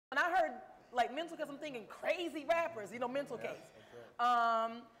I heard like mental case, I'm thinking crazy rappers, you know, mental case.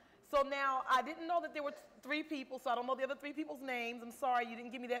 So now I didn't know that there were 3 people, so I don't know the other 3 people's names. I'm sorry you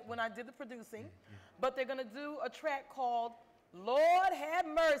didn't give me that when I did the producing. But they're gonna do a track called Lord Have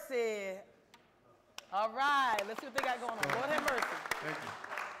Mercy. All right, let's see what they got going on. Lord have mercy. Thank you.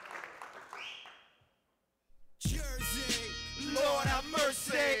 Jersey, Lord have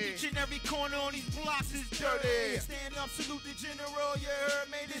mercy. Each and every corner on these blocks is dirty. Stand up, salute the general. You heard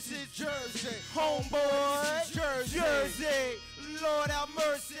me? This is Jersey, homeboy. This is Jersey, Lord have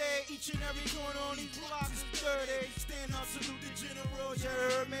mercy. Each and every corner on these blocks is dirty. Stand up, salute the general. You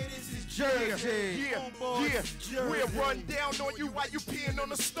heard me? This is Jersey, homeboy. We'll run down on you while you peeing on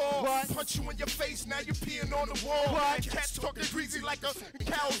the store. Punch you in your face, now you peeing on the wall. Cats talking greasy like a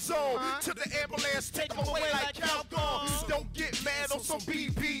calzone. To the ambulance, take them away like Calgon. Don't get mad on some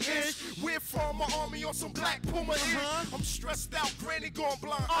BB-ish. We're from my army on some Black Puma-ish. I'm stressed out, granny gone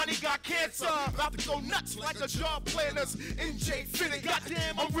blind, auntie got cancer. About to go nuts like a job planners. NJ fitting,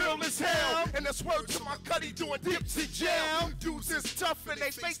 goddamn, I'm real as hell. And that's word to my cutty doing dips in jail. Dudes is tough and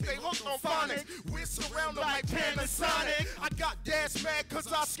they face they hooked on phonics. We're surrounded like Panasonic. I got dads mad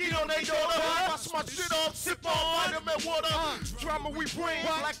cause I skied on they daughter. Wash my shit off, sip on vitamin water. Drama we bring,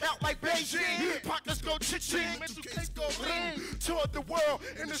 black out like Beijing. Pockets go chit-ching, mental case go lean. Toward the world,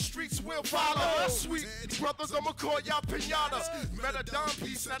 in the streets we'll follow. Sweet brothers, I'ma call y'all pinatas. Met a dime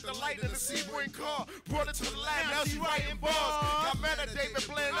piece at the light in the Sebring car. Brought it to the lab, now she writing bars. Got mad at David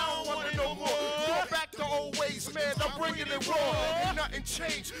Blaine, I don't want it no more. Go back to old ways, man, I'm bringing it raw. Ain't nothing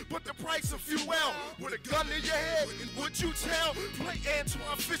changed but the price of fuel. With a gun in your head, would you tell? Play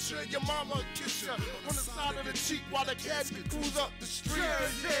Antoine Fisher and your mama kiss ya on the side of the cheek while the casket cruise up the street.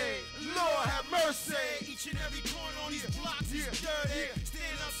 Jersey, Lord have mercy. Each and every corner on these blocks is dirty.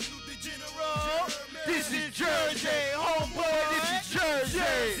 Stand up, salute the general. This is Jersey, homeboy. This is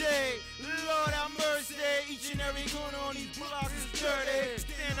Jersey, Lord have mercy. Each and every corner on these blocks is dirty.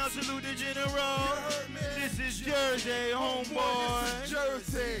 Stand up, salute the general. This is Jersey, homeboy.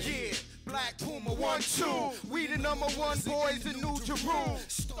 Jersey. Yeah. Black Puma 1-2, we the #1 boys in New Jerusalem.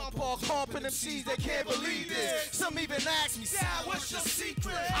 Stomp all comping MCs, they can't believe this. Some even ask me, Sal, what's your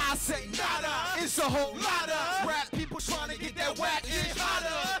secret? I say nada, it's a whole lotta. Rap people trying to get that whack shit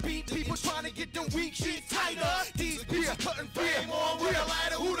hotter. Beat people trying to get the weak shit tighter. These beats cutting flame on with a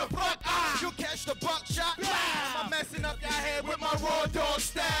lighter. Who the fuck you'll catch the buckshot. I'm messing up your head with my raw dog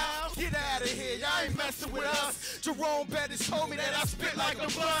style. Get out of here, y'all ain't messing with us. Jerome Bettis told me that I spit like a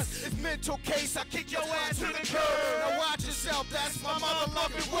bus. It's mental case, I kick your ass to the curb. Now watch yourself, that's my mother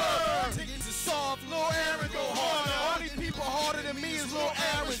loving word. Tickets are soft, Lil Aaron go harder. All these people harder than me is Lil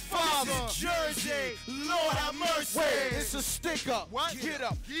Aaron's father. Jersey, Lord have mercy. Wait, it's a stick up. What? Get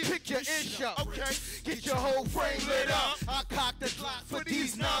up, pick your inch up. Okay, get your whole frame lit up. I cocked the Glock for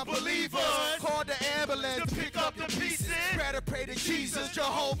these non-believers. Call the ambulance to pick up the pieces. Better pray to Jesus,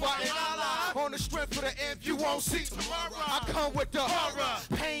 Jehovah, and Allah. On the strength of the imp, you won't see tomorrow. I come with the horror,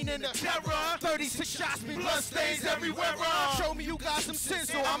 pain, and the terror. 36 shots, me blood stains everywhere. Show me you got some sense,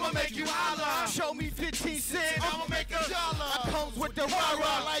 so I'ma make you holler. Show me 15 cents, I'ma make $1. I comes with the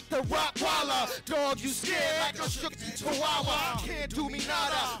rah-rah like the Rottweiler. Dog, you scared like a shook chihuahua. Can't do me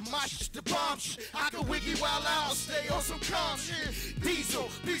nada, my shit's the bomb shit. I can wiggy while out, stay on some calm shit. Diesel,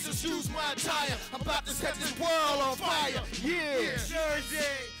 please excuse my attire. I'm about to set this world on fire. Yeah, Jersey,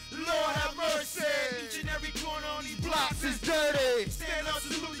 Lord have mercy. Each and every corner on these blocks is dirty. Stand up,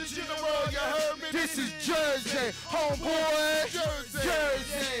 salute the general, you heard me? This is Jersey, homeboy.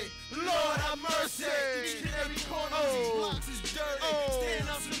 Jersey, Lord have mercy. Each and every corner on these blocks is dirty. Stand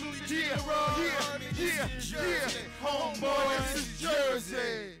up, salute the general. This is Jersey, homeboy. This is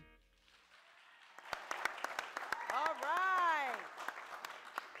Jersey. All right.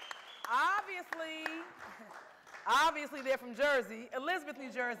 Obviously they're from Jersey, Elizabeth,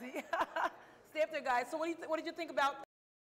 New Jersey. Stay up there, guys. So what did you think about